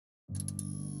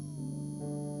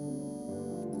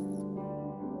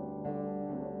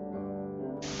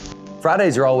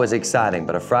Fridays are always exciting,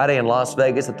 but a Friday in Las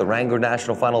Vegas at the Wrangler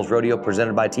National Finals Rodeo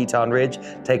presented by Teton Ridge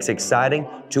takes exciting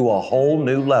to a whole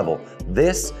new level.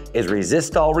 This is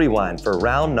Resistol Rewind for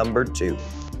round number 2.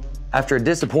 After a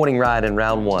disappointing ride in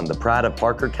round 1, the pride of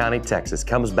Parker County, Texas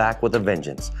comes back with a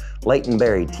vengeance. Leighton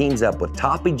Berry teams up with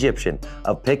top Egyptian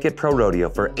of Pickett Pro Rodeo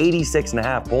for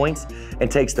 86.5 points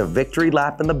and takes the victory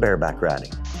lap in the bareback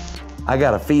riding. I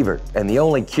got a fever, and the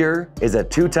only cure is a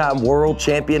 2-time world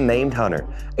champion named Hunter.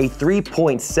 A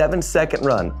 3.7-second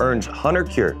run earns Hunter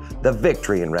Cure the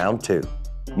victory in round 2.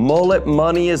 Mullet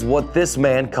money is what this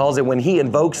man calls it when he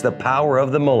invokes the power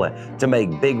of the mullet to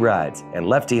make big rides. And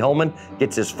Lefty Holman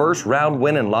gets his first round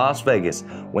win in Las Vegas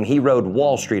when he rode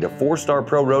Wall Street, a 4-star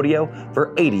pro rodeo,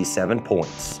 for 87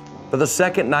 points. For the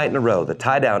second night in a row, the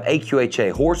tie-down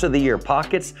AQHA Horse of the Year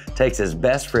Pockets takes his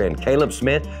best friend Caleb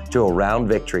Smith to a round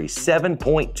victory,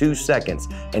 7.2 seconds,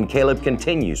 and Caleb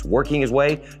continues working his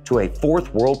way to a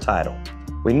 4th world title.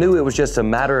 We knew it was just a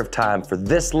matter of time for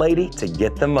this lady to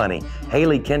get the money.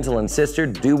 Haley Kinsel and sister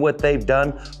do what they've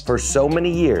done for so many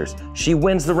years. She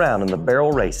wins the round in the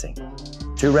barrel racing.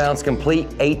 2 rounds complete,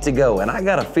 8 to go, and I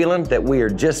got a feeling that we are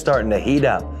just starting to heat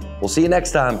up. We'll see you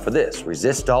next time for this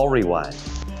Resistol Rewind.